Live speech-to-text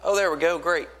Oh, there we go.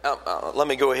 Great. Let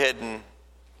me go ahead and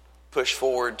push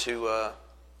forward to,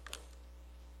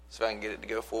 see if I can get it to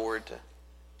go forward to,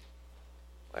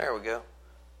 there we go.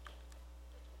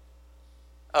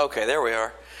 Okay, there we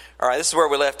are. All right, this is where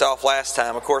we left off last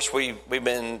time. Of course, we've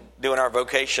been doing our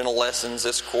vocational lessons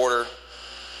this quarter.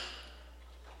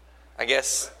 I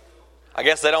guess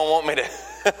they don't want me to.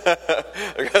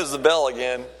 There goes the bell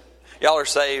again. Y'all are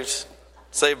saved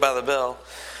by the bell.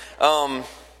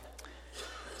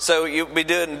 So you've been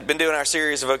doing our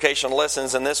series of vocational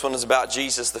lessons, and this one is about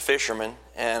Jesus the fisherman.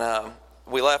 And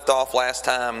we left off last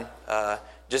time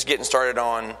just getting started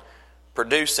on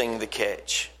producing the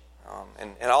catch.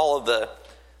 And all of the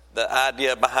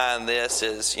idea behind this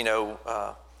is,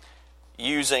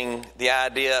 using the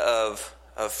idea of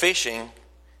fishing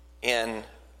in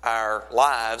our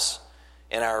lives,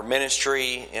 in our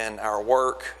ministry, in our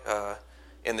work,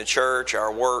 in the church,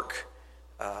 our work,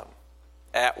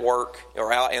 at work,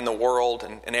 or out in the world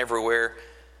and everywhere.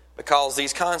 Because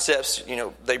these concepts,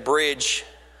 they bridge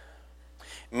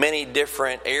many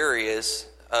different areas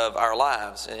of our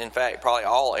lives. And in fact, probably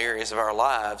all areas of our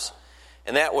lives.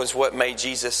 And that was what made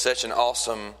Jesus such an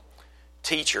awesome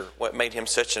teacher, what made him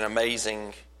such an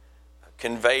amazing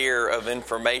conveyor of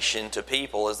information to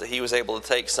people, is that he was able to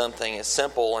take something as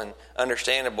simple and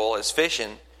understandable as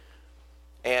fishing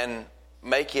and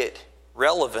make it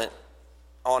relevant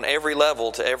on every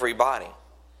level to everybody.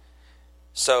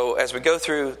 So as we go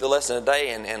through the lesson today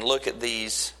and look at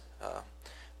these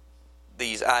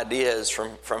ideas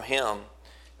from him,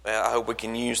 I hope we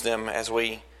can use them as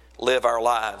we live our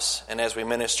lives and as we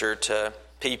minister to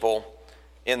people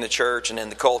in the church and in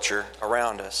the culture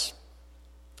around us.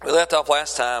 We left off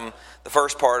last time the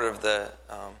first part of the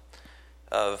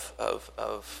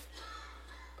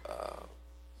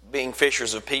being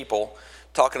fishers of people,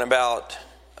 talking about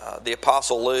the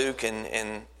Apostle Luke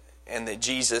and that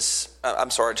Jesus.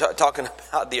 Talking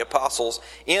about the apostles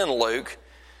in Luke.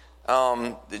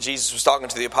 That Jesus was talking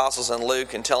to the apostles in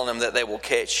Luke and telling them that they will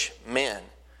catch men.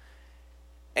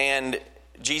 And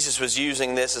Jesus was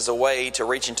using this as a way to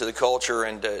reach into the culture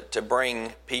and to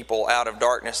bring people out of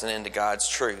darkness and into God's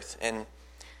truth. And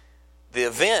the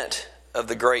event of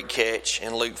the great catch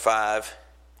in Luke 5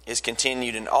 is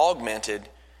continued and augmented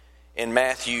in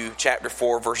Matthew chapter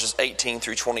 4, verses 18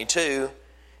 through 22,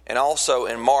 and also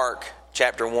in Mark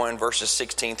chapter 1, verses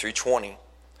 16 through 20.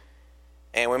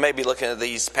 And we may be looking at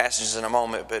these passages in a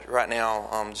moment, but right now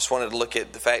just wanted to look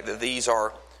at the fact that these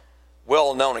are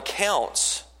well-known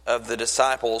accounts of the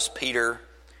disciples Peter,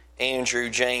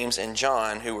 Andrew, James, and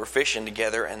John, who were fishing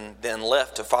together and then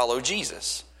left to follow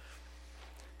Jesus.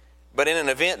 But in an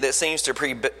event that seems to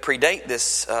predate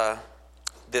this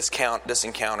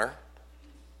encounter,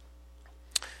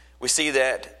 we see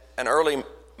that an early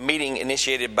meeting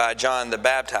initiated by John the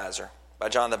Baptizer, by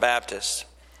John the Baptist.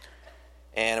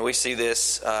 And we see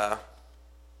this,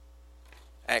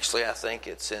 actually I think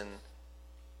it's in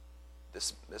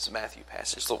this Matthew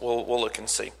passage. So we'll look and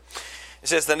see. It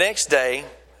says, the next day,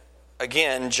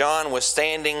 again, John was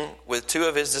standing with two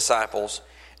of his disciples,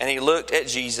 and he looked at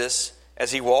Jesus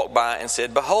as he walked by and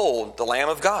said, "Behold, the Lamb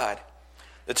of God."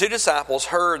 The two disciples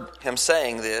heard him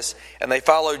saying this, and they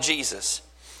followed Jesus.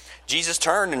 Jesus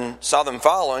turned and saw them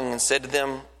following and said to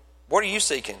them, "What are you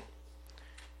seeking?"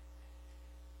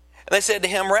 And they said to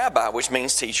him, "Rabbi," which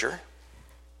means teacher,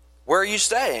 "where are you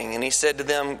staying?" And he said to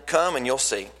them, "Come and you'll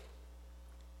see."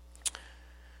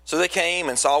 So they came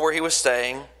and saw where he was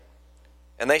staying,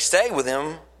 and they stayed with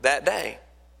him that day,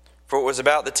 for it was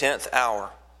about the 10th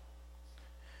hour.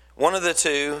 One of the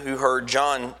two who heard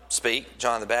John speak,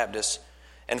 John the Baptist,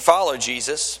 and followed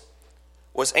Jesus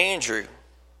was Andrew,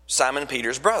 Simon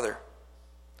Peter's brother.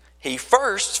 He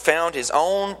first found his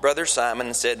own brother Simon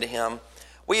and said to him,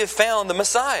 "We have found the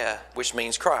Messiah," which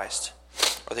means Christ,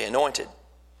 or the anointed.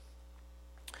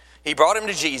 He brought him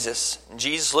to Jesus, and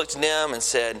Jesus looked at him and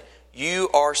said, "You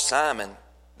are Simon,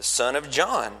 the son of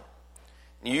John.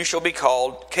 You shall be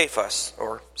called Cephas,"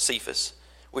 or Cephas,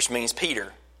 which means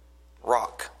Peter,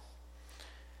 rock.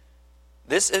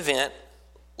 This event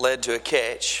led to a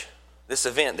catch. This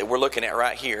event that we're looking at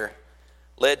right here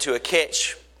led to a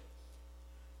catch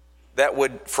that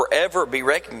would forever be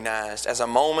recognized as a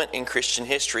moment in Christian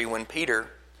history when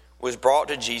Peter was brought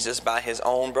to Jesus by his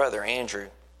own brother, Andrew.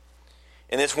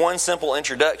 In this one simple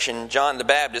introduction, John the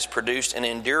Baptist produced an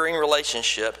enduring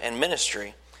relationship and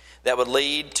ministry that would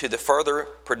lead to the further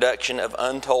production of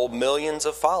untold millions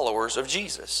of followers of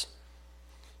Jesus.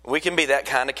 We can be that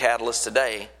kind of catalyst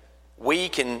today. We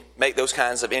can make those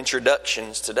kinds of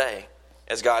introductions today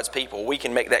as God's people. We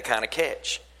can make that kind of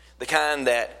catch, the kind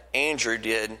that Andrew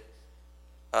did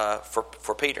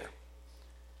for Peter.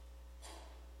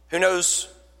 Who knows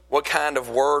what kind of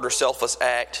word or selfless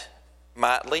act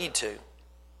might lead to?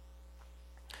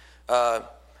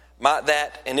 Might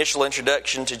that initial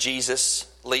introduction to Jesus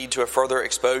lead to a further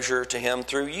exposure to him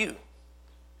through you?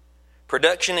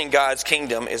 Production in God's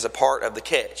kingdom is a part of the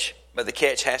catch, but the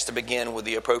catch has to begin with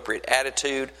the appropriate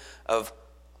attitude of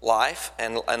life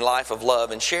and life of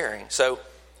love and sharing. So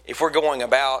if we're going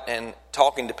about and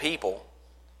talking to people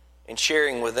and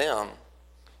sharing with them,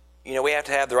 we have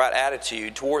to have the right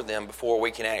attitude toward them before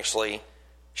we can actually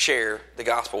share the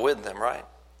gospel with them, right?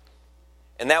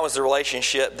 And that was the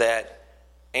relationship that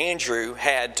Andrew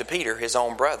had to Peter, his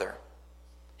own brother.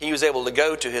 He was able to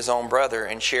go to his own brother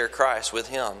and share Christ with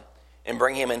him and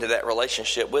bring him into that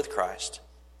relationship with Christ.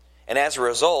 And as a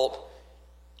result,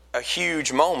 a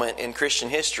huge moment in Christian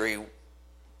history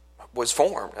was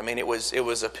formed. I mean, it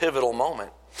was a pivotal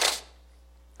moment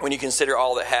when you consider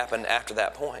all that happened after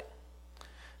that point.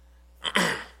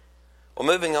 Well,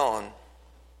 moving on.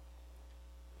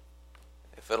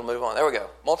 If it'll move on. There we go.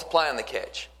 Multiplying the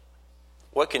catch.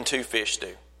 What can 2 fish do?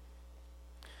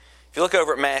 If you look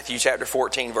over at Matthew chapter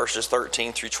 14, verses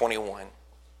 13 through 21.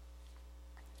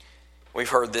 We've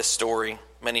heard this story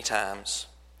many times.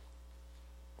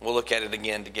 We'll look at it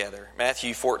again together.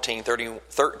 Matthew 14,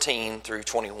 13 through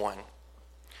 21.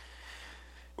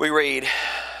 We read,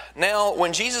 "Now,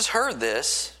 when Jesus heard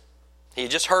this," he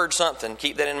had just heard something.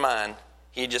 Keep that in mind.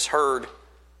 He had just heard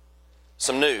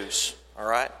some news. All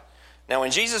right? "Now,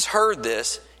 when Jesus heard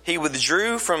this, he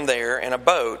withdrew from there in a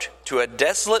boat to a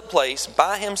desolate place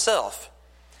by himself.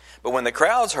 But when the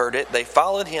crowds heard it, they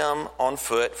followed him on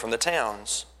foot from the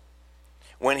towns.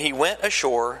 When he went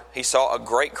ashore, he saw a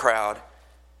great crowd,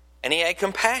 and he had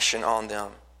compassion on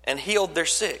them and healed their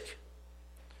sick.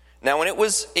 Now when it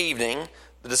was evening,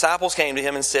 the disciples came to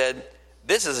him and said,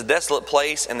 'This is a desolate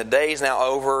place, and the day is now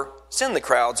over. Send the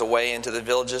crowds away into the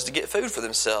villages to get food for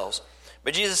themselves.'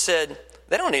 But Jesus said,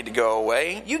 'They don't need to go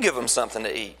away. You give them something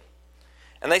to eat.'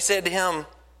 And they said to him,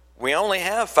 'We only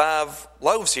have 5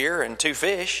 loaves here and 2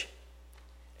 fish.'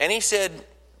 And he said,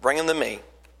 'Bring them to me.'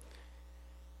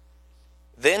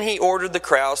 Then he ordered the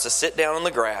crowds to sit down on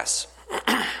the grass.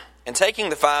 And taking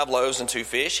the 5 loaves and 2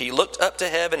 fish, he looked up to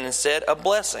heaven and said a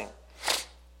blessing.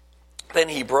 Then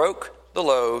he broke the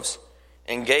loaves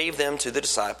and gave them to the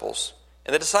disciples.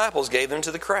 And the disciples gave them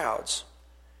to the crowds.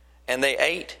 And they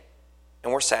ate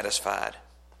and were satisfied.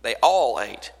 They all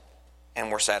ate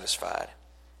and were satisfied.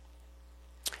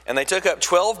 And they took up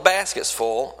 12 baskets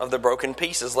full of the broken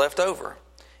pieces left over.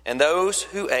 And those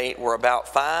who ate were about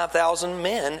 5,000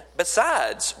 men,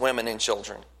 besides women and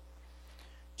children."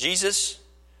 Jesus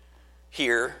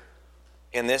here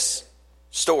in this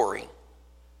story,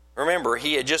 remember,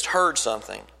 he had just heard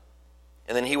something,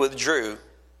 and then he withdrew.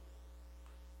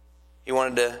 He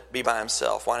wanted to be by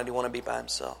himself. Why did he want to be by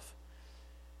himself?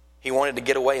 He wanted to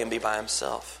get away and be by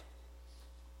himself.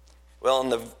 Well, in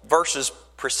the verses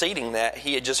preceding that,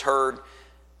 he had just heard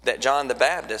that John the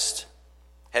Baptist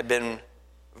had been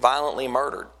violently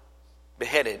murdered,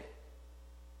 beheaded.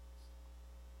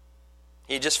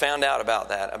 He had just found out about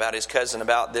that, about his cousin,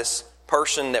 about this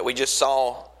person that we just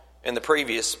saw in the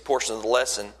previous portion of the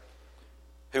lesson,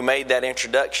 who made that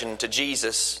introduction to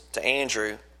Jesus, to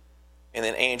Andrew, and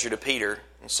then Andrew to Peter,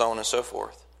 and so on and so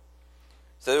forth.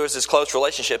 So there was this close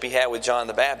relationship he had with John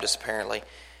the Baptist, apparently.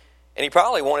 And he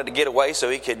probably wanted to get away so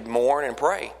he could mourn and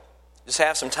pray. Just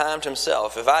have some time to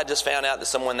himself. If I had just found out that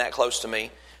someone that close to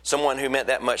me, someone who meant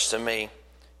that much to me,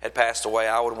 had passed away,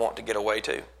 I would want to get away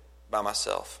too, by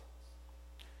myself.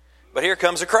 But here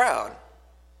comes a crowd.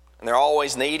 And they're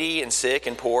always needy and sick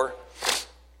and poor.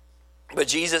 But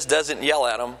Jesus doesn't yell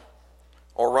at them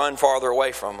or run farther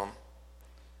away from them.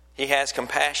 He has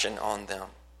compassion on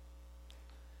them.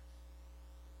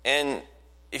 And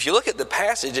if you look at the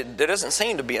passage, there doesn't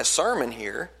seem to be a sermon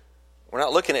here. We're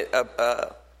not looking at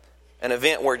an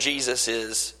event where Jesus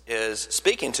is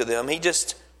speaking to them. He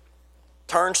just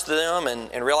turns to them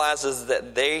and realizes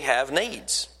that they have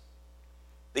needs.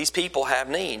 These people have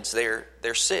needs.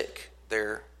 They're sick.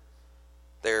 They're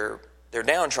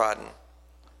downtrodden.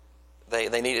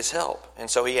 They need his help.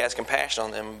 And so he has compassion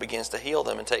on them and begins to heal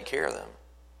them and take care of them.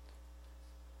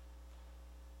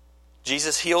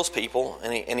 Jesus heals people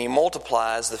and he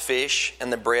multiplies the fish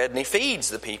and the bread and he feeds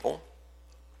the people.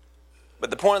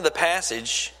 But the point of the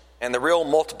passage and the real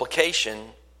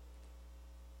multiplication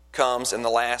comes in the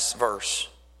last verse,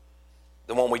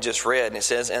 the one we just read. And it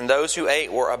says, "And those who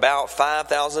ate were about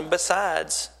 5,000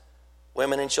 besides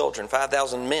women and children."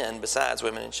 5,000 men besides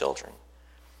women and children.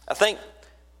 I think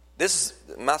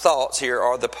my thoughts here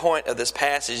are the point of this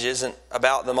passage isn't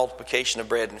about the multiplication of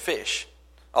bread and fish,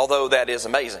 although that is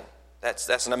amazing.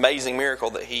 That's an amazing miracle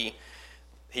that he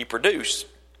he produced.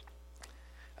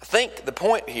 I think the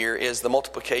point here is the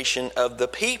multiplication of the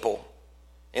people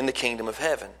in the kingdom of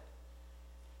heaven.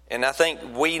 And I think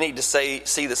we need to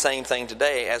see the same thing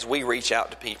today as we reach out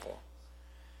to people.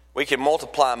 We can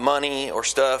multiply money or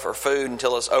stuff or food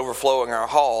until it's overflowing our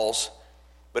halls,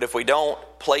 but if we don't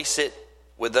place it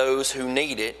with those who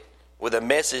need it, with a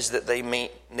message that they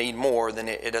need more, then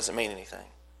it doesn't mean anything.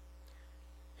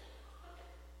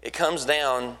 It comes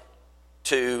down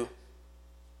to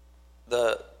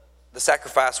the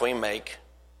sacrifice we make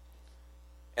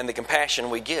and the compassion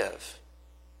we give.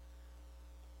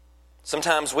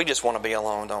 Sometimes we just want to be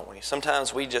alone, don't we?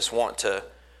 Sometimes we just want to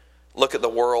look at the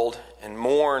world and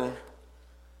mourn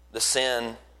the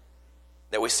sin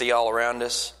that we see all around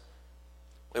us.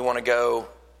 We want to go,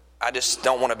 I just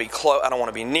don't want to be close. I don't want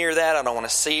to be near that. I don't want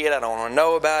to see it. I don't want to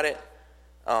know about it.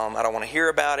 I don't want to hear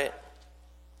about it.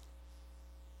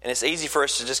 And it's easy for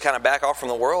us to just kind of back off from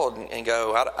the world and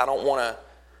go, I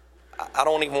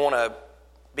don't even want to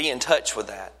be in touch with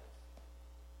that.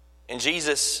 And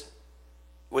Jesus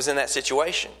was in that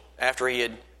situation after he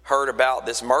had heard about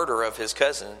this murder of his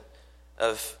cousin,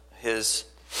 of his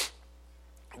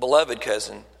beloved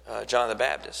cousin, John the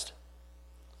Baptist.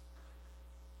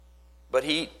 But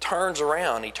he turns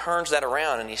that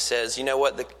around and he says, you know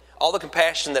what, all the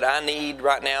compassion that I need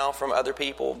right now from other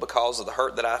people because of the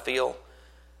hurt that I feel,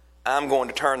 I'm going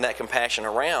to turn that compassion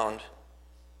around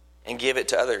and give it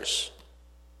to others.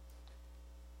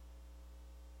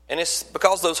 And it's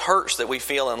because those hurts that we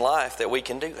feel in life that we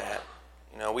can do that.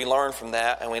 You know, we learn from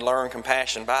that and we learn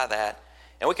compassion by that.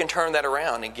 And we can turn that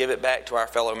around and give it back to our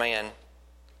fellow man,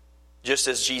 just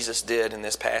as Jesus did in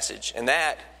this passage. And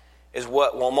that is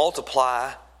what will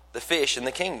multiply the fish in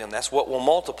the kingdom. That's what will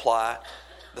multiply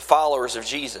the followers of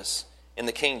Jesus in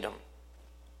the kingdom,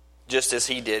 just as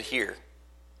he did here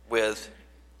with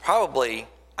probably,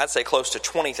 I'd say close to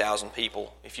 20,000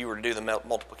 people if you were to do the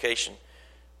multiplication,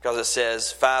 because it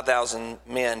says 5,000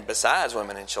 men besides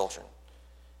women and children.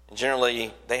 And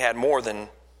generally, they had more than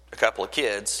a couple of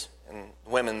kids, and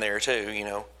women there too, you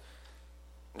know.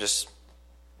 Just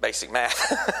basic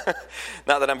math.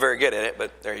 Not that I'm very good at it,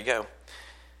 but there you go.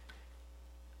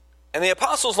 And the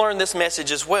apostles learned this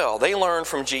message as well. They learned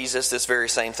from Jesus this very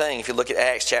same thing. If you look at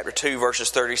Acts chapter 2,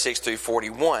 verses 36 through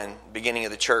 41, beginning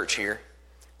of the church here.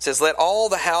 It says, "Let all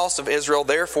the house of Israel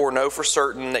therefore know for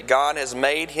certain that God has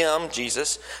made him,"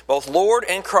 Jesus, "both Lord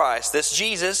and Christ, this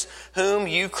Jesus whom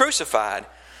you crucified."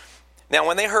 Now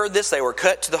when they heard this, they were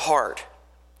cut to the heart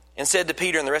and said to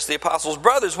Peter and the rest of the apostles,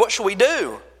 "Brothers, what shall we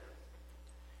do?"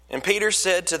 And Peter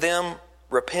said to them,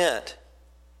 Repent.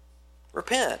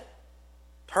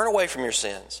 Turn away from your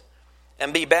sins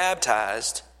and be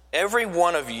baptized, every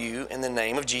one of you, in the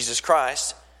name of Jesus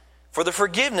Christ, for the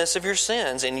forgiveness of your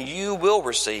sins, and you will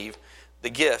receive the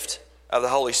gift of the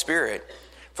Holy Spirit.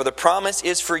 For the promise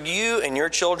is for you and your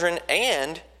children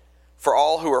and for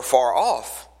all who are far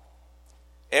off,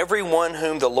 everyone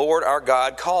whom the Lord our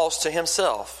God calls to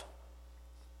himself.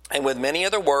 And with many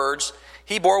other words,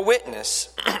 he bore witness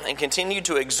and continued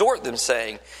to exhort them,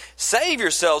 saying, Save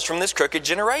yourselves from this crooked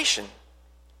generation.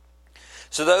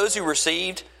 So those who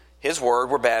received his word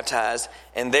were baptized,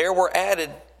 and there were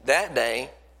added that day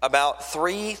about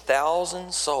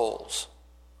 3,000 souls.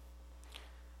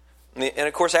 And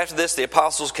of course, after this, the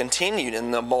apostles continued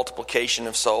in the multiplication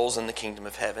of souls in the kingdom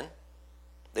of heaven.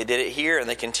 They did it here, and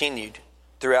they continued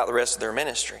throughout the rest of their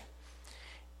ministry.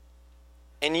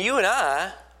 And you and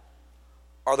I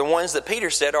are the ones that Peter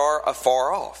said are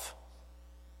afar off.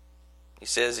 He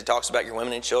talks about your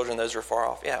women and children, those who are far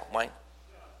off. Yeah, Wayne.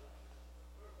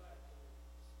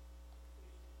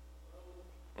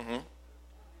 Mm-hmm.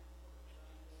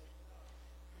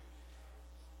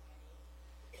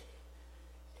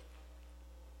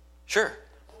 Sure.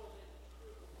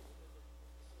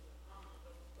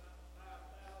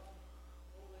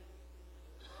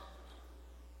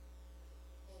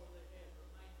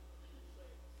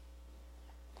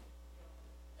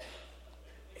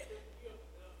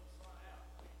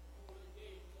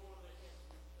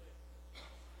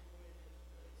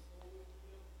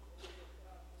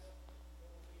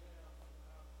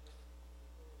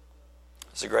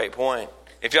 That's a great point.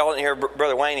 If y'all didn't hear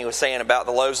Brother Wayne, he was saying about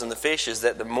the loaves and the fishes,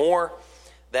 that the more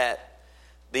that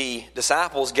the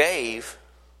disciples gave,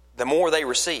 the more they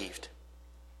received.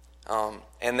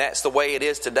 And that's the way it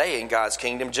is today in God's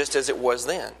kingdom, just as it was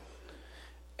then.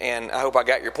 And I hope I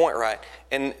got your point right.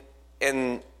 And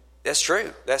that's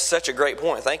true. That's such a great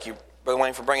point. Thank you, Brother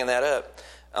Wayne, for bringing that up.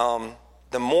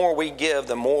 The more we give,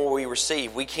 the more we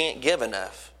receive. We can't give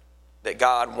enough that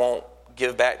God won't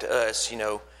give back to us,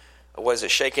 was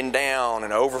it shaken down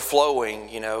and overflowing,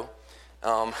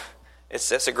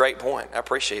 That's a great point. I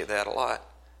appreciate that a lot.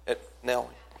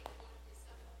 Nell?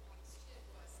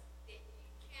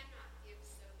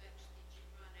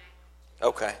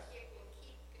 Okay.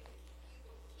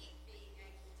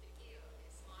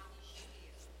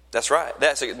 That's right.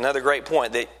 That's another great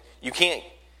point, that you can't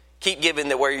keep giving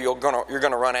that where you're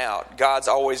gonna run out. God's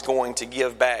always going to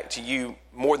give back to you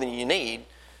more than you need,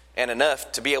 and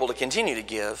enough to be able to continue to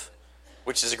give,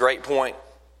 which is a great point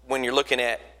when you're looking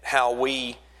at how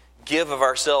we give of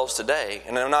ourselves today.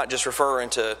 And I'm not just referring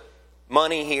to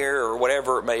money here or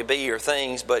whatever it may be or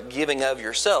things, but giving of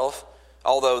yourself.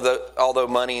 Although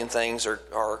money and things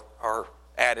are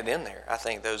added in there, I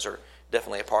think those are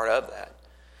definitely a part of that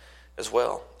as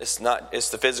well. It's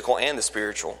the physical and the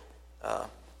spiritual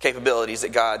capabilities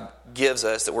that God gives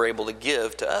us that we're able to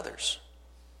give to others.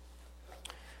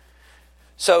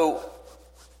 So,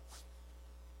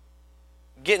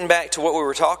 getting back to what we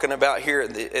were talking about here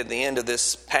at the end of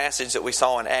this passage that we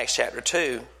saw in Acts chapter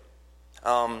 2,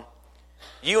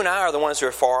 you and I are the ones who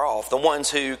are far off, the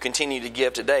ones who continue to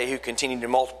give today, who continue to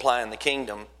multiply in the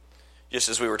kingdom, just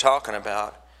as we were talking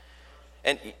about.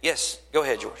 And yes, go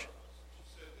ahead, George.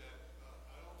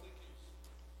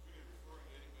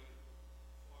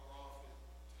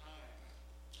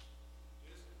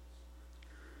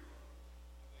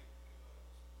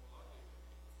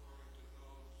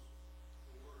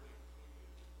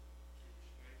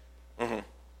 Mm-hmm.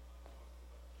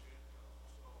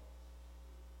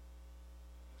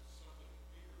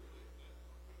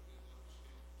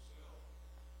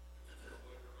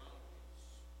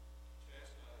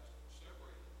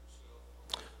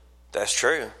 That's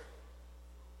true.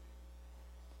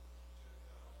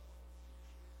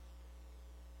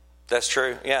 That's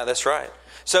true. Yeah, that's right.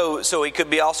 So he could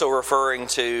be also referring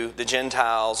to the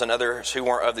Gentiles and others who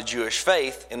weren't of the Jewish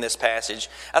faith in this passage.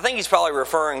 I think he's probably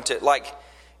referring to, like,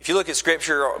 if you look at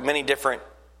Scripture, many different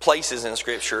places in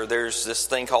Scripture, there's this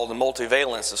thing called the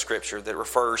multivalence of Scripture that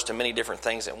refers to many different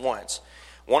things at once.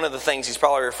 One of the things he's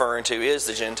probably referring to is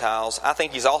the Gentiles. I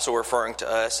think he's also referring to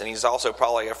us, and he's also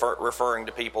probably referring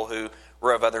to people who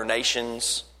were of other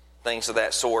nations, things of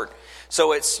that sort.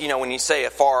 So it's, when you say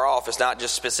afar off, it's not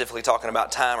just specifically talking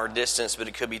about time or distance, but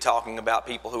it could be talking about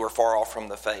people who are far off from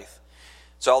the faith.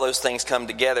 So all those things come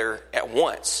together at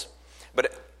once.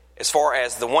 But as far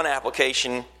as the one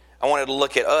application, I wanted to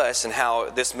look at us and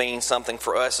how this means something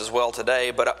for us as well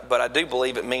today. But I do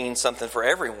believe it means something for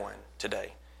everyone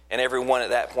today, and everyone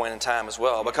at that point in time as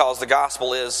well, because the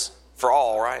gospel is for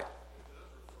all, right?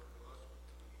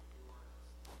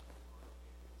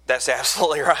 That's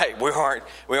absolutely right. We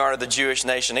aren't the Jewish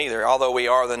nation either, although we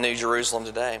are the New Jerusalem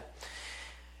today.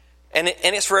 And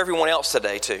it's for everyone else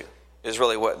today too, is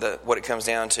really what it comes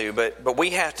down to. But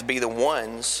we have to be the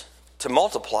ones to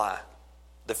multiply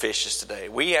the fishes today.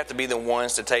 We have to be the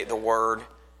ones to take the word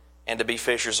and to be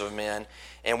fishers of men.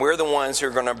 And we're the ones who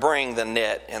are going to bring the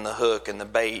net and the hook and the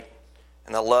bait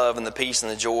and the love and the peace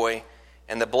and the joy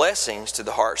and the blessings to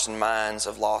the hearts and minds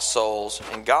of lost souls.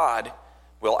 And God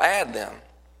will add them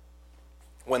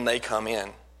when they come in.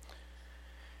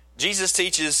 Jesus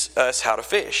teaches us how to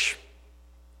fish.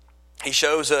 He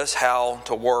shows us how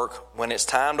to work when it's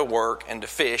time to work and to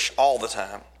fish all the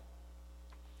time.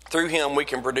 Through him we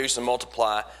can produce and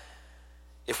multiply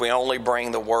if we only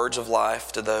bring the words of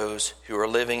life to those who are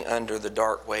living under the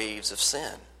dark waves of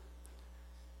sin.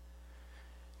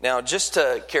 Now, just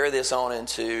to carry this on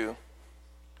into,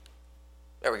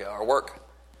 our work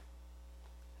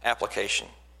application.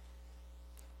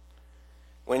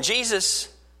 When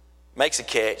Jesus makes a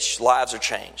catch, lives are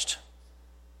changed.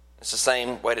 It's the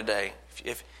same way today.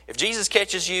 If Jesus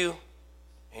catches you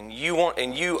and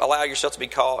you allow yourself to be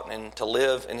caught and to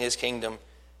live in his kingdom,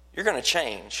 you're going to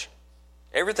change.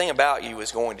 Everything about you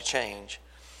is going to change.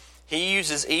 He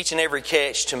uses each and every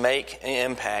catch to make an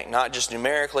impact, not just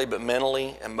numerically, but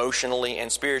mentally, emotionally,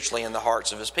 and spiritually in the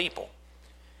hearts of his people.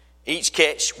 Each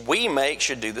catch we make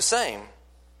should do the same.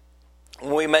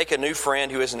 When we make a new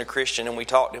friend who isn't a Christian and we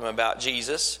talk to him about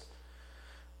Jesus,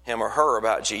 him or her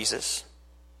about Jesus,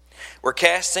 we're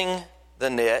casting the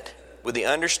net with the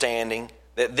understanding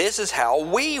that this is how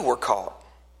we were caught.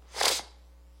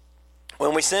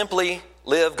 When we simply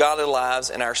live godly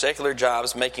lives in our secular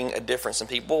jobs, making a difference in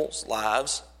people's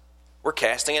lives, we're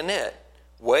casting a net,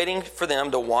 waiting for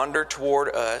them to wander toward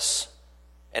us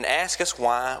and ask us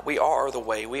why we are the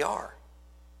way we are.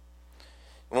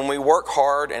 When we work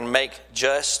hard and make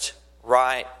just,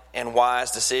 right, and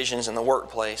wise decisions in the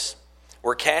workplace,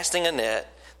 we're casting a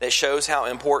net that shows how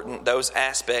important those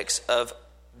aspects of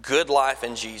good life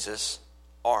in Jesus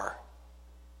are.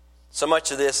 So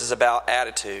much of this is about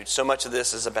attitude. So much of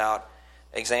this is about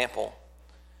example.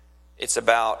 It's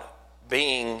about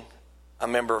being a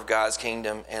member of God's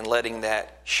kingdom and letting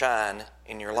that shine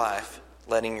in your life,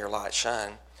 letting your light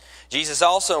shine. Jesus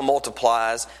also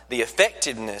multiplies the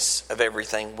effectiveness of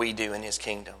everything we do in His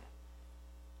kingdom.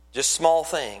 Just small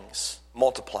things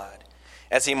multiplied.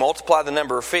 As He multiplied the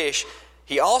number of fish,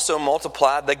 He also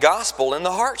multiplied the gospel in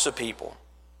the hearts of people.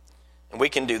 And we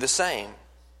can do the same.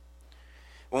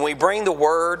 When we bring the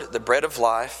word, the bread of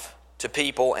life, to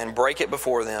people and break it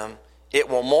before them, it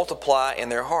will multiply in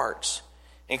their hearts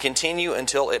and continue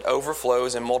until it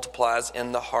overflows and multiplies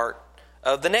in the heart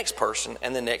of the next person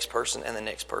and the next person and the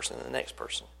next person and the next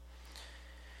person.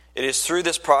 It is through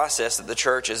this process that the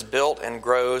church is built and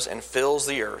grows and fills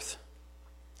the earth.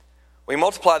 We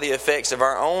multiply the effects of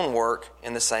our own work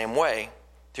in the same way,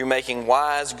 through making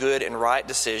wise, good, and right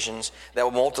decisions that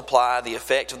will multiply the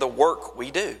effect of the work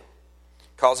we do,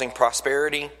 causing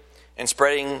prosperity and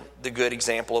spreading the good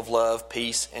example of love,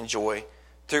 peace, and joy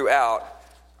throughout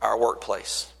our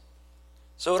workplace.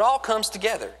 So it all comes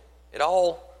together. It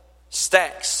all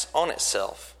stacks on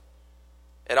itself.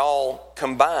 It all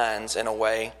combines in a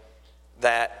way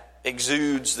that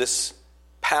exudes this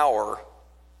power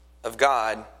of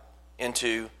God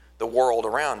into the world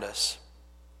around us.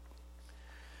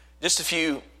 Just a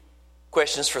few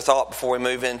questions for thought before we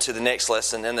move into the next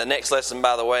lesson. And the next lesson,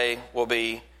 by the way, will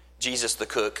be Jesus the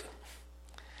cook.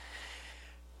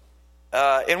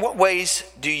 In what ways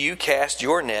do you cast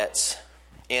your nets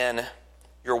in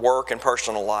your work and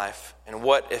personal life? And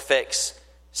what effects,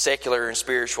 secular and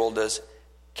spiritual, does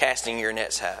casting your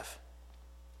nets have?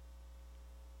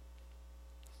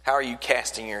 How are you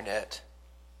casting your net?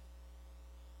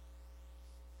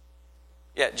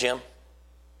 Yeah, Jim?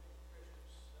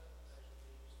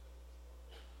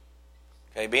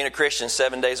 Okay, being a Christian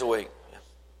 7 days a week. Yeah.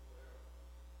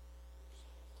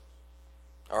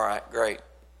 All right, great.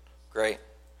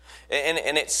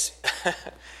 And it's,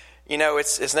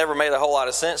 it's never made a whole lot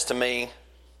of sense to me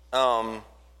to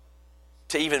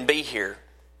even be here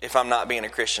if I'm not being a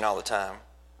Christian all the time,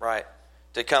 right?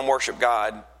 To come worship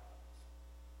God.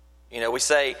 We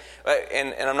say,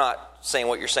 and I'm not saying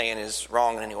what you're saying is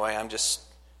wrong in any way. I'm just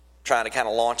trying to kind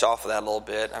of launch off of that a little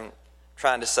bit. I'm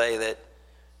trying to say that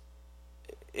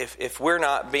if we're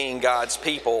not being God's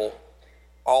people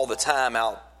all the time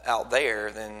out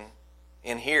there, then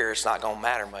in here it's not going to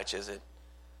matter much, is it?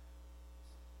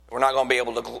 We're not going to be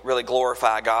able to really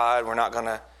glorify God. We're not going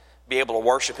to be able to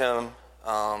worship Him.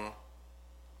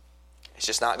 It's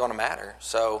just not going to matter.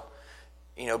 So,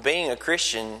 being a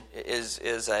Christian is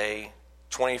a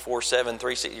 24/7,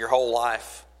 360, your whole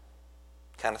life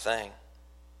kind of thing.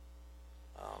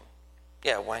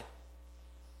 Yeah, Wayne.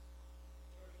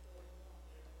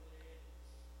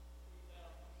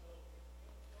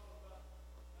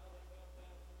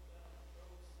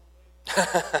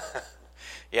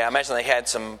 Yeah, I imagine they had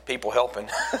some people helping.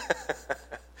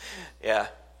 Yeah.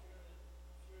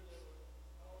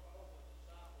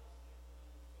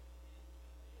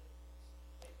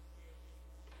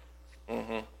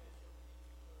 Mm-hmm.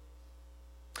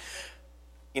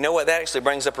 You know what? That actually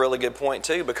brings up a really good point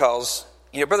too, because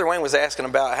Brother Wayne was asking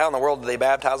about how in the world do they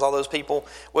baptize all those people.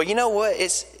 Well, you know what?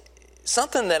 It's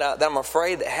something that I'm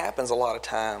afraid that happens a lot of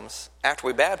times. After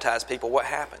we baptize people, what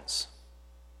happens?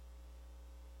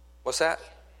 What's that?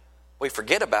 We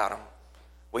forget about them.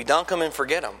 We dunk them and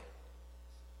forget them.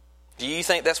 Do you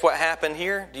think that's what happened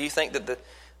here? Do you think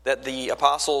that the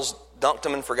apostles dunked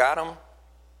them and forgot them?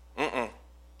 Mm-mm.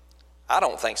 I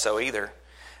don't think so either.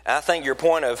 And I think your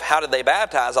point of how did they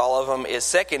baptize all of them is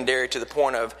secondary to the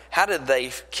point of how did they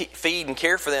feed and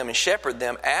care for them and shepherd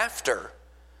them after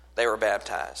they were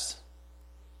baptized.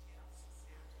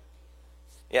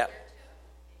 Yeah.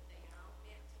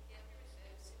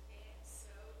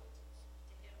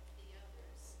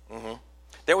 Mm-hmm.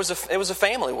 It was a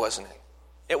family, wasn't it?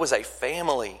 It was a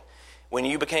family. When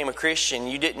you became a Christian,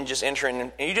 you didn't just enter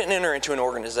into an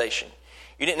organization.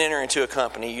 You didn't enter into a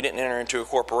company. You didn't enter into a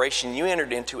corporation. You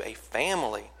entered into a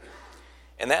family.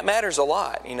 And that matters a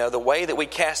lot. The way that we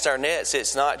cast our nets,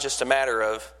 it's not just a matter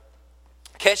of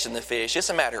catching the fish. It's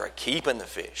a matter of keeping the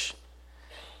fish.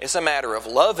 It's a matter of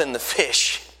loving the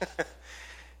fish.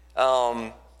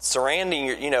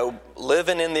 Surrounding,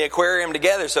 living in the aquarium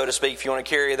together, so to speak, if you want to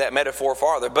carry that metaphor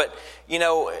farther. But,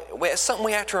 it's something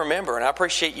we have to remember, and I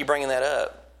appreciate you bringing that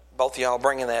up. Both of y'all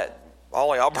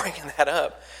all of y'all bringing that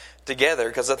up together,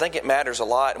 because I think it matters a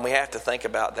lot, and we have to think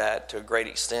about that to a great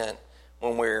extent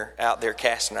when we're out there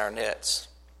casting our nets.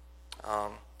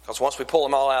 Because once we pull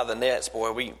them all out of the nets,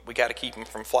 boy, we got to keep them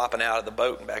from flopping out of the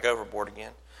boat and back overboard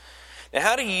again. Now,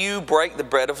 how do you break the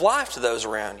bread of life to those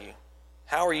around you?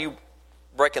 How are you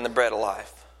breaking the bread of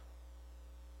life?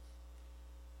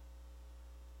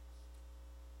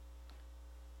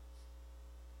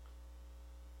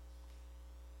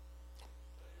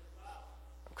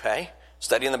 Okay?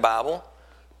 Studying the Bible.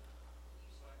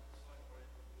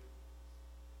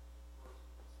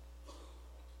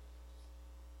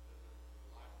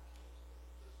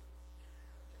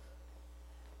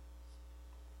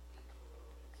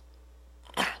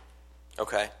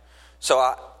 Okay. So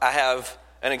I have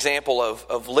an example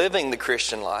of living the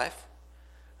Christian life.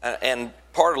 And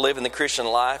part of living the Christian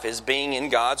life is being in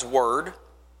God's Word.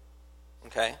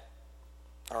 Okay?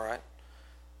 All right.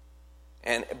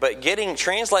 But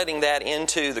translating that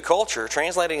into the culture,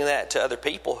 translating that to other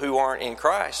people who aren't in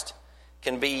Christ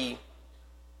can be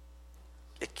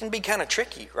kind of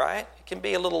tricky, right? It can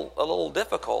be a little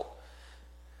difficult.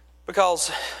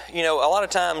 Because, a lot of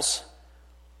times,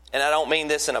 and I don't mean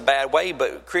this in a bad way,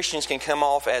 but Christians can come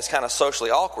off as kind of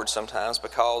socially awkward sometimes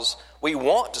because we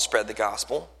want to spread the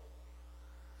gospel.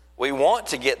 We want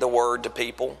to get the word to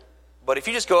people. But if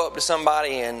you just go up to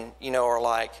somebody and, are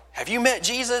like, have you met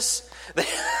Jesus?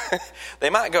 They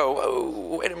might go,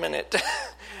 oh, wait a minute.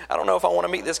 I don't know if I want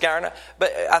to meet this guy or not.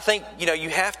 But I think, you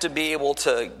have to be able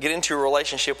to get into a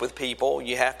relationship with people.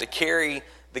 You have to carry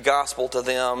the gospel to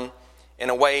them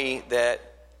in a way that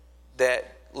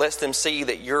lets them see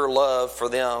that your love for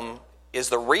them is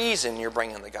the reason you're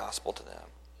bringing the gospel to them.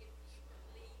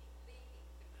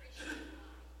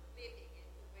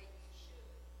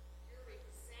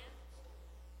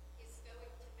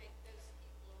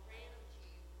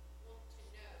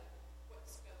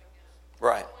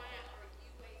 Right. Why are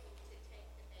you able to take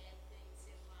the bad things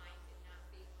in life and not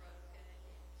be broken?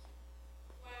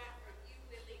 Why are you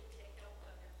willing to help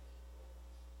other people?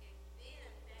 And then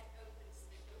that opens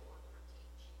the door for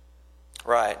teaching.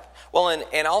 Right. Well,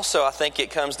 and also I think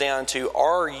it comes down to,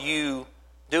 are you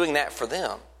doing that for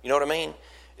them? You know what I mean?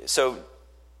 So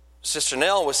Sister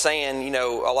Nell was saying, a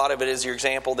lot of it is your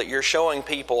example that you're showing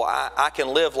people I can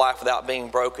live life without being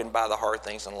broken by the hard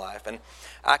things in life. And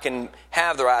I can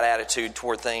have the right attitude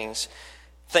toward things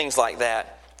like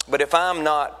that. But if I'm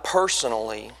not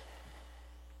personally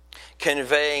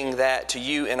conveying that to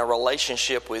you in a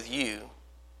relationship with you,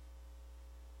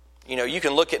 you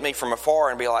can look at me from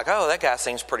afar and be like, oh, that guy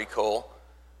seems pretty cool.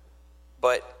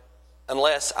 But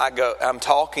unless I'm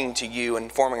talking to you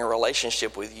and forming a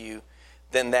relationship with you,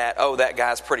 then that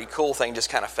guy's pretty cool thing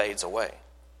just kind of fades away,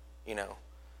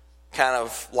 Kind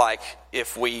of like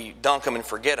if we dunk them and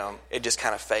forget them, it just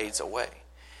kind of fades away.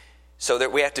 So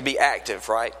that we have to be active,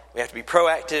 right? We have to be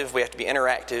proactive, we have to be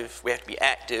interactive, we have to be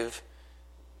active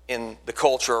in the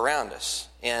culture around us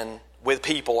and with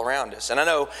people around us. And I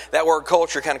know that word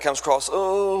culture kind of comes across,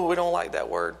 oh, we don't like that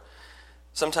word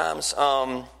sometimes.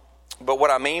 But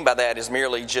what I mean by that is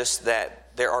merely just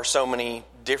that there are so many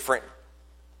different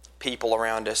people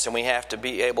around us, and we have to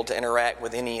be able to interact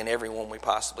with any and everyone we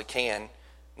possibly can.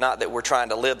 Not that we're trying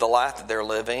to live the life that they're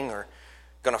living or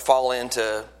going to fall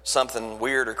into something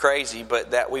weird or crazy,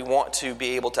 but that we want to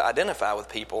be able to identify with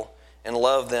people and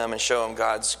love them and show them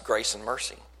God's grace and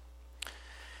mercy.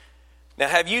 Now,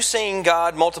 have you seen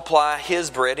God multiply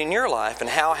His bread in your life, and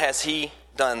how has He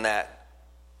done that?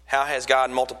 How has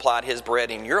God multiplied His bread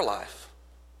in your life?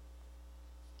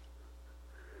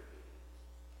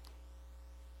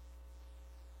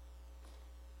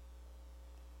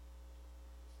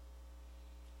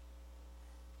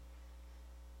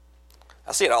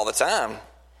 I see it all the time.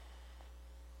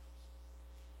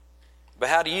 But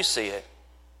how do you see it?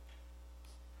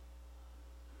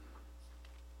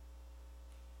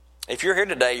 If you're here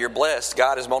today, you're blessed.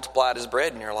 God has multiplied His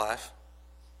bread in your life.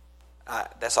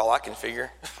 That's all I can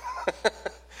figure.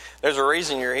 There's a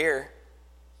reason you're here.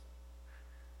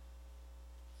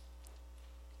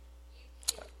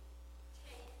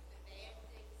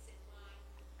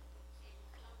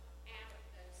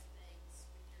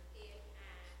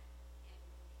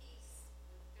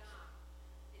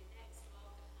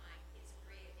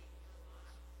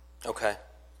 Okay.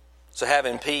 So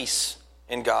having peace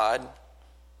in God,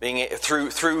 being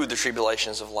through the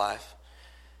tribulations of life.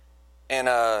 And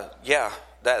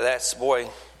that's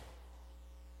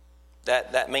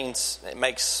that means it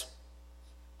makes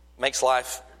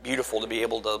life beautiful to be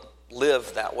able to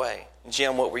live that way.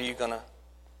 Jim, what were you going to?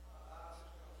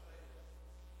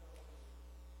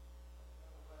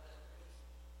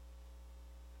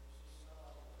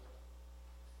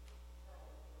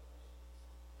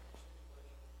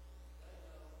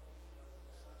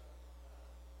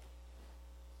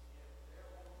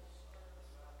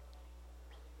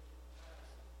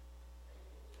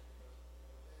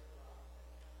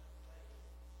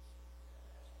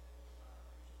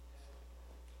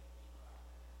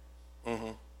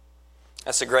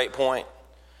 That's a great point.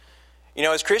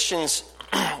 As Christians,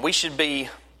 we should be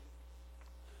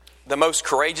the most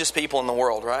courageous people in the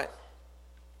world, right?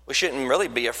 We shouldn't really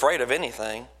be afraid of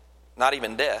anything, not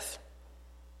even death.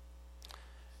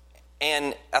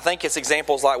 And I think it's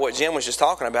examples like what Jim was just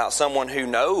talking about, someone who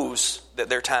knows that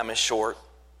their time is short,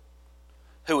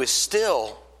 who is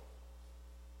still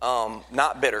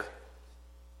not bitter,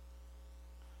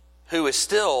 who is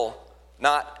still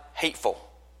not hateful,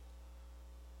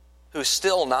 who is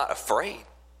still not afraid,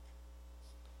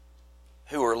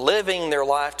 who are living their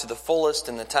life to the fullest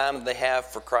in the time that they have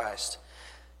for Christ.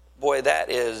 Boy, that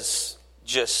is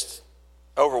just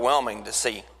overwhelming to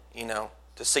see,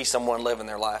 to see someone living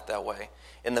their life that way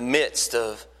in the midst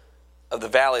of the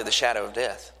valley of the shadow of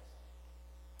death.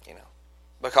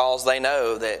 Because they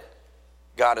know that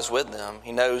God is with them.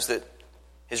 He knows that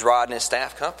His rod and His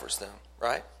staff comforts them,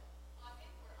 right?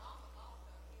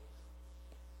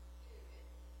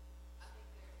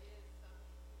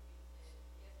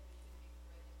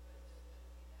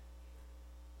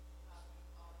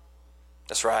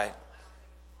 That's right.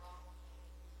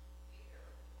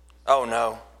 Oh,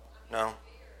 no.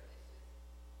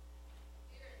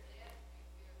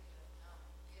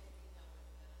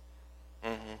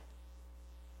 Mm-hmm.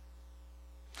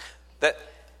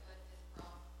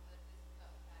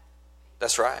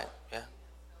 That's right. Yeah.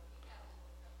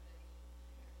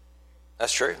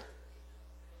 That's true.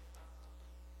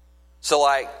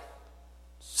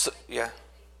 Yeah.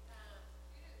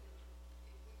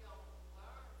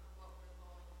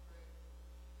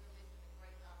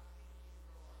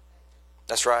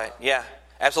 That's right. Yeah,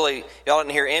 absolutely. Y'all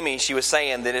didn't hear Emmy. She was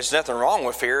saying that there's nothing wrong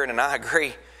with fear, and I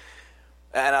agree.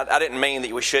 And I didn't mean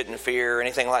that we shouldn't fear or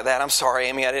anything like that. I'm sorry,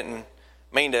 Emmy. I didn't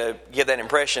mean to give that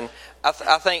impression.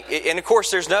 I think, and of course,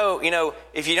 there's no,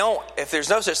 if there's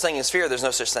no such thing as fear, there's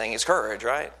no such thing as courage,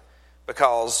 right?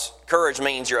 Because courage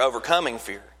means you're overcoming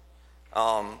fear.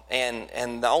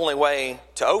 And the only way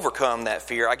to overcome that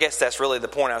fear, I guess that's really the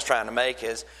point I was trying to make,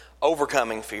 is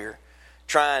overcoming fear,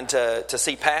 trying to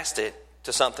see past it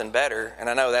to something better. And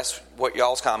I know that's what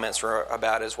y'all's comments were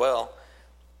about as well,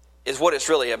 is what it's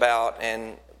really about,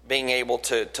 and being able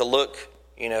to look,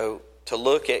 to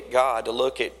look at God, to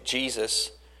look at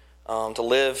Jesus, to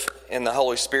live in the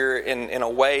Holy Spirit in a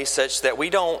way such that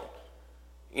we don't,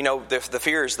 the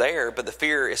fear is there, but the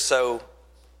fear is so,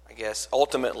 I guess,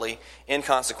 ultimately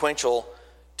inconsequential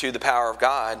to the power of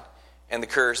God and the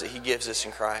courage that He gives us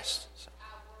in Christ. So.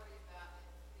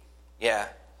 Yeah.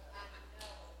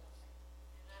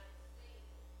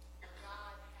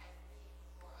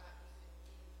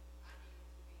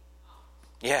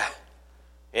 Yeah.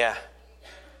 Yeah.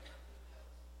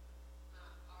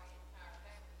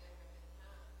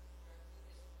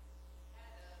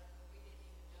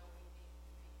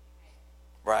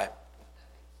 Right.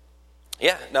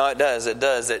 Yeah, no, it does. It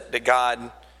does.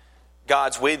 That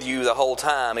God's with you the whole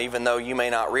time, even though you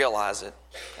may not realize it.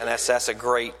 And that's a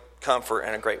great comfort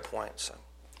and a great point. So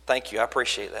thank you. I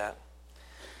appreciate that.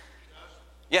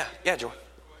 Yeah, Joy.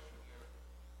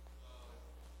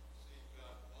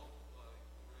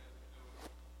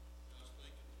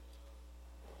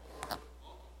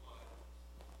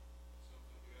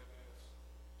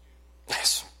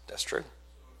 Yes, that's true.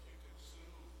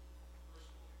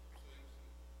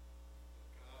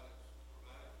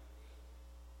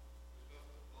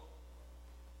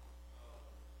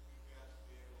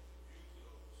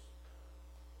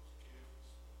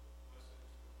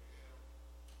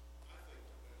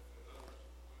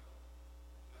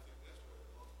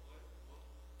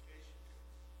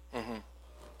 Mm-hmm.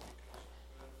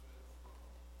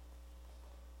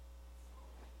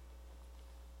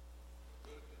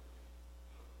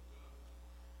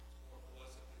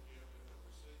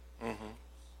 Mm-hmm.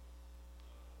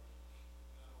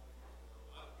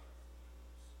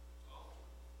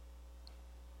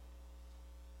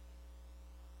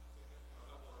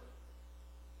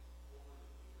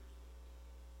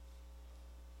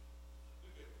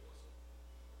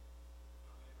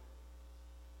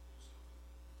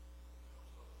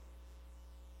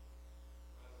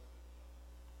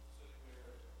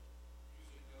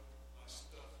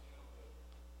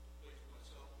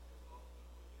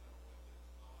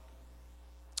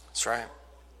 That's right.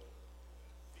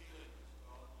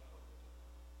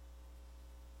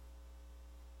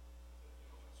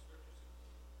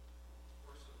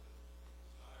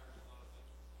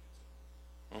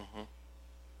 Mm-hmm.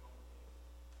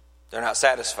 They're not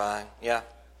satisfying. Yeah.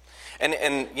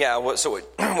 And yeah,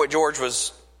 what George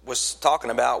was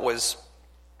talking about was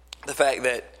the fact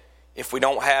that if we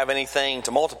don't have anything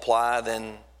to multiply,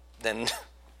 then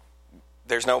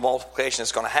there's no multiplication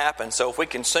that's going to happen. So if we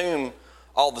consume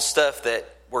all the stuff that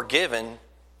we're given,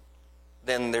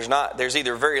 then there's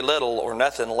either very little or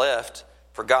nothing left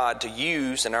for God to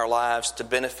use in our lives to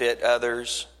benefit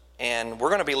others and we're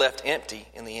going to be left empty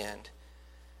in the end.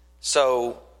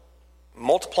 So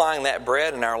multiplying that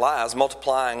bread in our lives,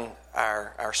 multiplying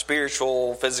our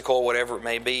spiritual, physical, whatever it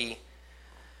may be,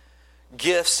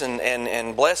 gifts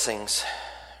and blessings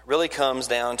really comes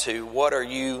down to what are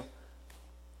you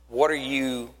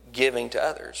giving to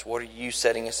others? What are you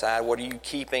setting aside? What are you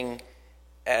keeping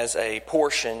as a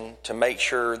portion to make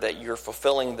sure that you're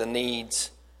fulfilling the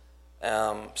needs,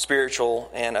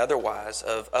 spiritual and otherwise,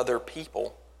 of other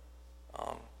people?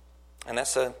 And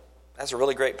that's a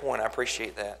really great point. I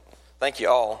appreciate that. Thank you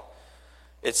all.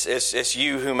 It's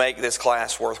you who make this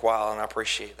class worthwhile, and I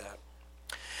appreciate that.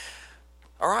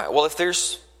 All right. Well, if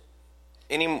there's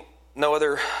no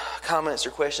other comments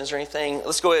or questions or anything,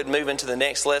 let's go ahead and move into the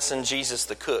next lesson, Jesus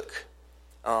the Cook.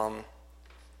 And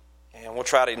we'll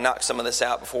try to knock some of this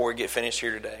out before we get finished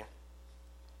here today.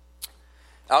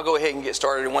 I'll go ahead and get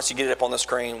started, and once you get it up on the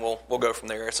screen, we'll go from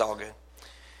there. It's all good.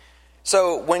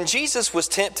 So when Jesus was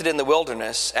tempted in the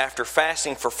wilderness after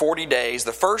fasting for 40 days,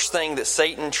 the first thing that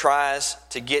Satan tries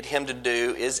to get him to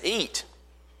do is eat.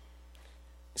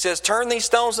 He says, "Turn these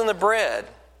stones into bread."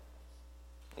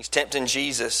 He's tempting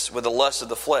Jesus with the lust of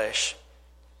the flesh.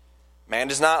 "Man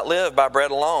does not live by bread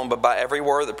alone, but by every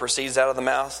word that proceeds out of the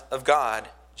mouth of God,"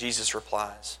 Jesus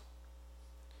replies.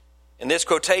 In this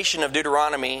quotation of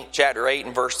Deuteronomy chapter 8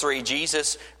 and verse 3,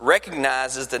 Jesus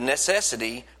recognizes the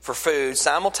necessity for food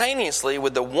simultaneously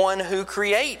with the one who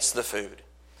creates the food.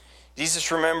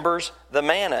 Jesus remembers the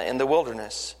manna in the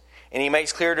wilderness, and he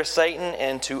makes clear to Satan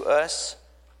and to us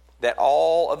that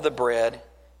all of the bread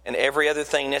and every other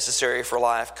thing necessary for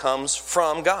life comes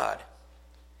from God.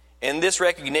 In this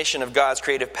recognition of God's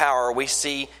creative power, we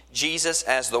see Jesus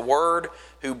as the Word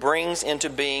who brings into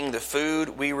being the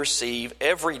food we receive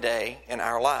every day in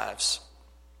our lives.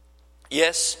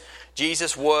 Yes,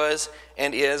 Jesus was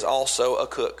and is also a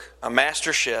cook, a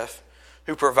master chef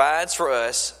who provides for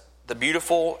us the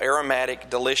beautiful, aromatic,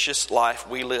 delicious life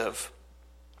we live.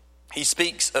 He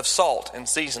speaks of salt and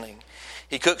seasoning.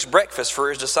 He cooks breakfast for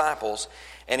his disciples,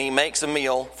 and he makes a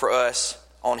meal for us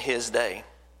on his day.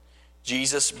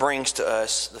 Jesus brings to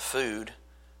us the food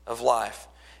of life.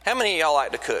 How many of y'all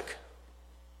like to cook?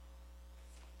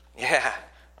 Yeah,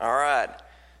 all right.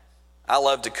 I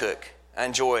love to cook. I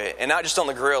enjoy it. And not just on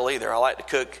the grill either. I like to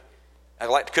cook. I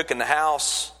like to cook in the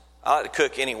house. I like to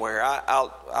cook anywhere.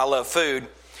 I love food.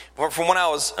 From when I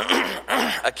was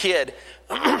a kid,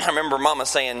 I remember Mama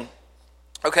saying,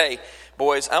 "Okay,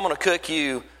 boys, I'm going to cook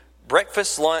you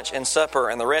breakfast, lunch, and supper,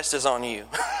 and the rest is on you."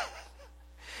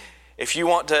 If you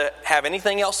want to have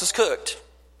anything else that's cooked,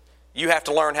 you have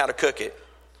to learn how to cook it.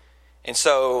 And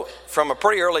so from a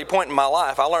pretty early point in my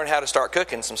life, I learned how to start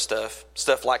cooking some stuff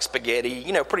like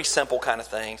spaghetti, pretty simple kind of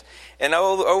things. And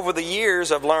over the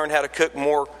years, I've learned how to cook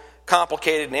more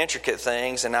complicated and intricate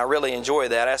things, and I really enjoy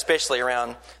that. I especially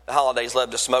around the holidays love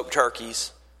to smoke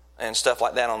turkeys and stuff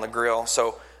like that on the grill.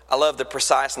 So I love the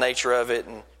precise nature of it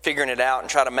and figuring it out and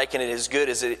try to making it as good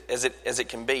as it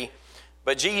can be.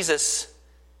 But Jesus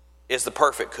is the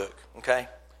perfect cook, okay?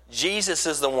 Jesus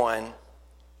is the one,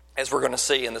 as we're going to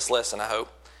see in this lesson, I hope,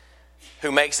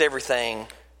 who makes everything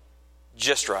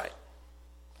just right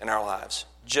in our lives,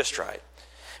 just right.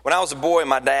 When I was a boy,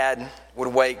 my dad would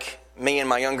wake me and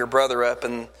my younger brother up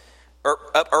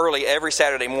early every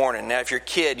Saturday morning. Now, if you're a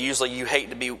kid, usually you hate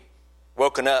to be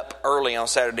woken up early on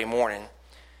Saturday morning.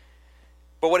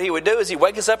 But what he would do is he'd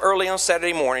wake us up early on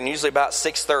Saturday morning, usually about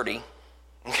 6:30,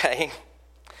 okay,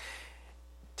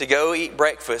 to go eat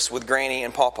breakfast with Granny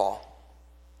and Pawpaw.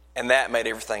 And that made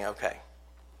everything okay.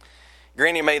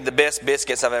 Granny made the best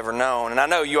biscuits I've ever known. And I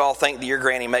know you all think that your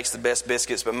Granny makes the best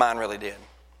biscuits, but mine really did.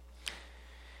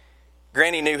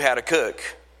 Granny knew how to cook.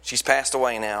 She's passed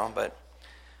away now, but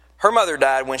her mother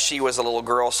died when she was a little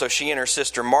girl, so she and her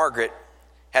sister Margaret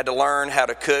had to learn how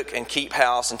to cook and keep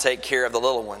house and take care of the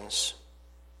little ones.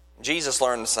 Jesus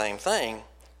learned the same thing.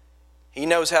 He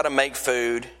knows how to make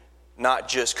food, not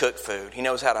just cook food. He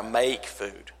knows how to make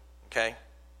food, okay?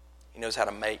 He knows how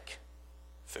to make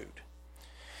food.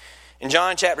 In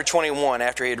John chapter 21,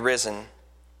 after he had risen,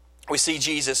 we see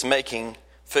Jesus making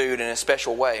food in a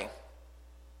special way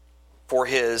for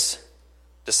his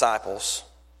disciples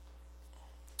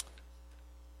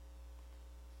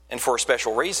and for a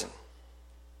special reason.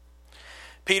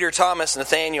 Peter, Thomas,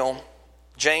 Nathanael,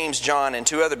 James, John, and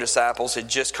two other disciples had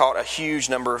just caught a huge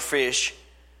number of fish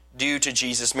due to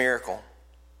Jesus' miracle.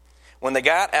 When they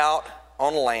got out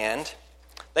on land,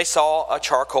 they saw a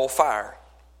charcoal fire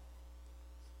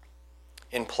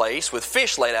in place with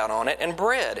fish laid out on it and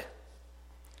bread.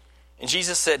 And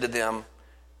Jesus said to them,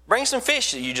 "Bring some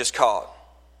fish that you just caught."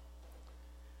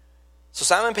 So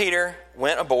Simon Peter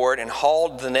went aboard and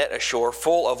hauled the net ashore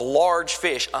full of large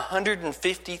fish,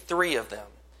 153 of them.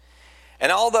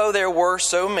 And although there were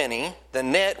so many, the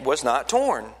net was not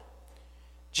torn.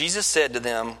 Jesus said to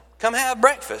them, "Come have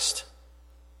breakfast."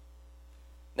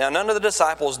 Now none of the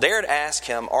disciples dared ask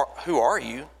him, "Who are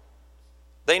you?"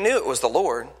 They knew it was the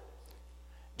Lord.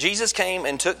 Jesus came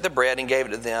and took the bread and gave it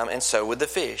to them, and so with the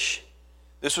fish.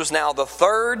 This was now the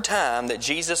third time that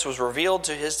Jesus was revealed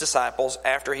to his disciples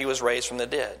after he was raised from the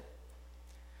dead.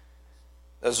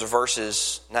 Those are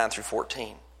verses 9 through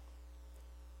 14.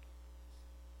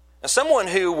 Now, someone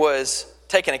who was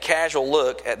taking a casual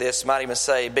look at this might even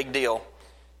say, big deal.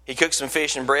 He cooked some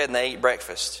fish and bread and they ate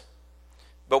breakfast.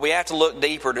 But we have to look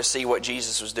deeper to see what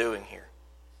Jesus was doing here.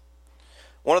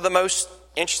 One of the most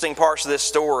interesting parts of this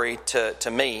story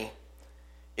to me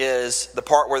is the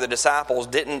part where the disciples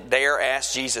didn't dare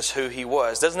ask Jesus who he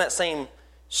was. Doesn't that seem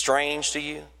strange to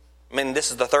you? I mean,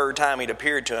 this is the third time he'd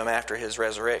appeared to him after his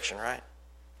resurrection, right?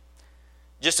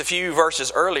 Just a few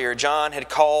verses earlier, John had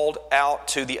called out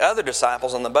to the other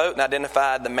disciples on the boat and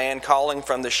identified the man calling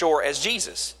from the shore as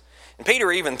Jesus. And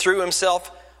Peter even threw himself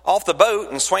off the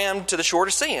boat and swam to the shore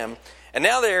to see him. And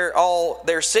now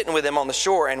they're sitting with him on the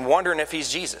shore and wondering if he's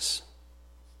Jesus.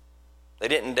 They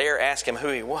didn't dare ask him who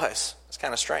he was. It's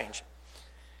kind of strange.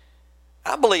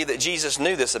 I believe that Jesus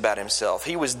knew this about himself.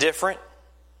 He was different,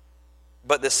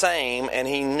 but the same, and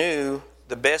he knew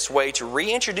the best way to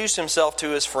reintroduce himself to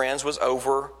his friends was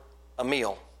over a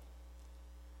meal.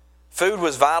 Food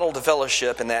was vital to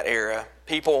fellowship in that era.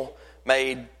 People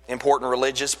made important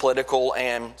religious, political,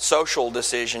 and social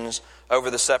decisions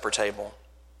over the supper table.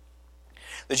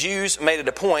 The Jews made it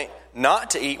a point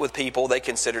not to eat with people they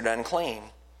considered unclean.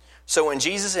 So when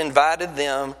Jesus invited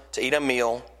them to eat a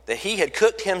meal that he had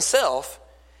cooked himself,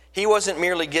 he wasn't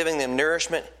merely giving them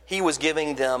nourishment, he was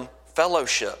giving them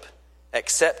fellowship,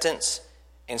 acceptance,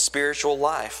 and spiritual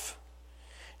life.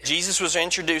 Jesus was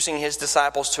introducing his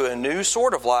disciples to a new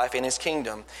sort of life in his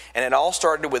kingdom, and it all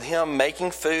started with him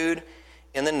making food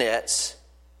in the nets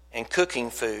and cooking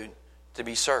food to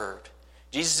be served.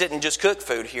 Jesus didn't just cook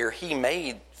food here, he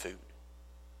made food.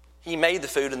 He made the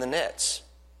food in the nets,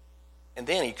 and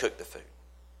then he cooked the food.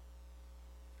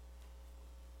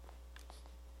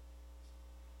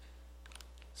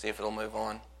 See if it'll move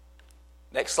on.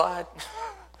 Next slide.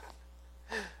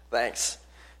 Thanks.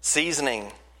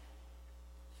 Seasoning.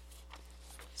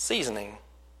 Seasoning.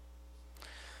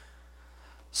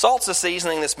 Salt's a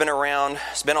seasoning that's been around.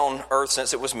 It's been on earth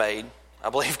since it was made. I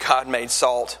believe God made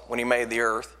salt when he made the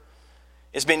earth.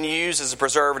 It's been used as a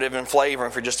preservative and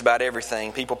flavoring for just about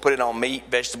everything. People put it on meat,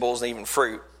 vegetables, and even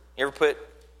fruit. You ever put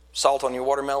salt on your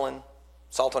watermelon,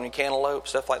 salt on your cantaloupe,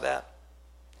 stuff like that?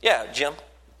 Yeah, Jim?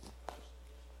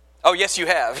 Oh, yes, you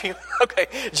have. Okay,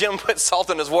 Jim puts salt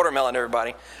on his watermelon,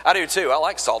 everybody. I do too. I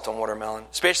like salt on watermelon,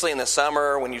 especially in the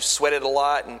summer when you sweat it a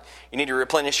lot and you need to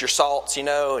replenish your salts,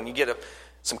 and you get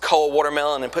some cold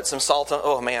watermelon and put some salt on.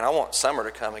 Oh, man, I want summer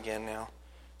to come again now.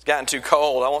 It's gotten too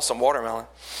cold. I want some watermelon.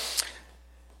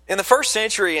 In the first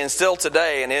century and still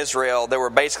today in Israel, there were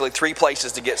basically three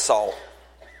places to get salt.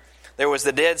 There was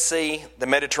the Dead Sea, the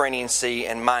Mediterranean Sea,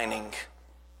 and mining.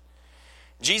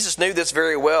 Jesus knew this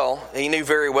very well. He knew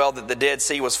very well that the Dead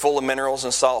Sea was full of minerals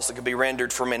and salts that could be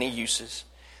rendered for many uses.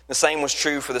 The same was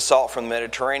true for the salt from the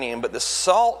Mediterranean, but the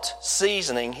salt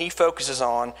seasoning he focuses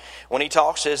on when he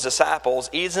talks to his disciples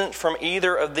isn't from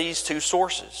either of these two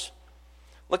sources.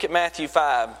 Look at Matthew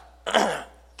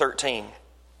 5:13.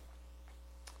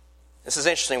 This is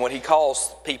interesting what he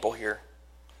calls people here.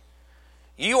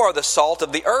 You are the salt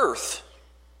of the earth.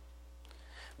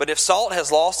 But if salt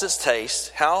has lost its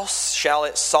taste, how shall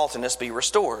its saltiness be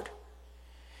restored?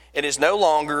 It is no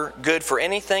longer good for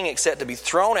anything except to be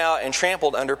thrown out and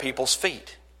trampled under people's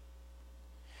feet.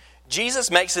 Jesus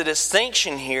makes a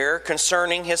distinction here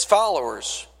concerning his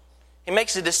followers. He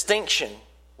makes a distinction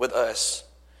with us.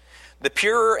 The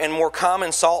purer and more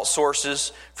common salt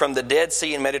sources from the Dead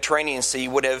Sea and Mediterranean Sea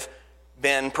would have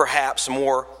been perhaps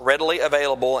more readily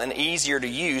available and easier to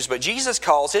use, but Jesus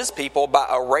calls his people by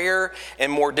a rare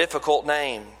and more difficult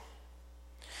name.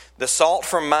 The salt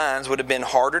from mines would have been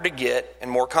harder to get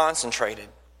and more concentrated.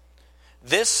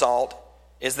 This salt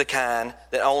is the kind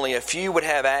that only a few would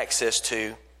have access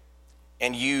to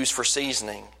and use for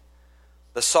seasoning.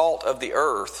 The salt of the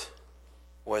earth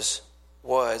was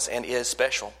and is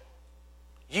special.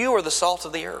 You are the salt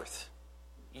of the earth.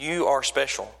 You are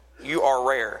special. You are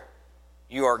rare.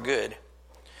 You are good.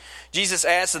 Jesus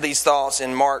adds to these thoughts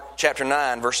in Mark chapter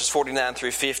 9, verses 49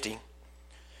 through 50.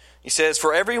 He says,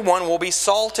 "For everyone will be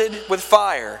salted with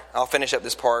fire." I'll finish up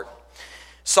this part.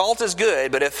 Salt is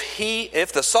good, but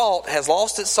if the salt has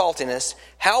lost its saltiness,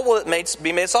 how will it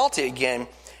be made salty again?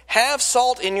 Have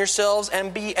salt in yourselves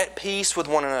and be at peace with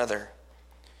one another.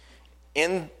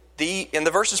 In the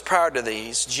verses prior to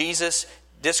these, Jesus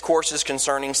discourses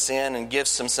concerning sin and gives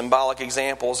some symbolic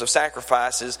examples of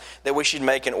sacrifices that we should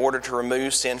make in order to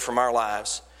remove sin from our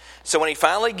lives. So when he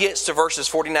finally gets to verses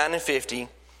 49 and 50,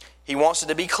 he wants it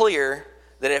to be clear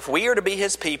that if we are to be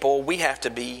his people, we have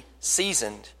to be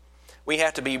seasoned. We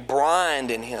have to be brined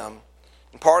in him.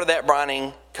 And part of that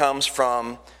brining comes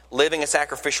from living a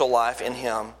sacrificial life in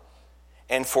him,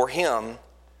 and for him,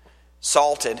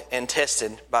 salted and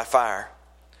tested by fire.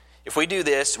 If we do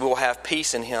this, we will have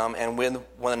peace in him and with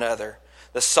one another.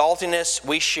 The saltiness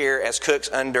we share as cooks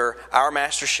under our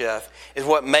master chef is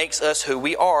what makes us who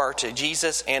we are to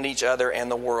Jesus and each other and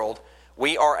the world.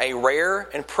 We are a rare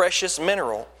and precious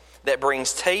mineral that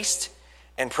brings taste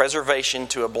and preservation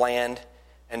to a bland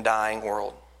and dying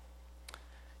world.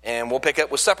 And we'll pick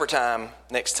up with supper time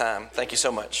next time. Thank you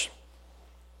so much.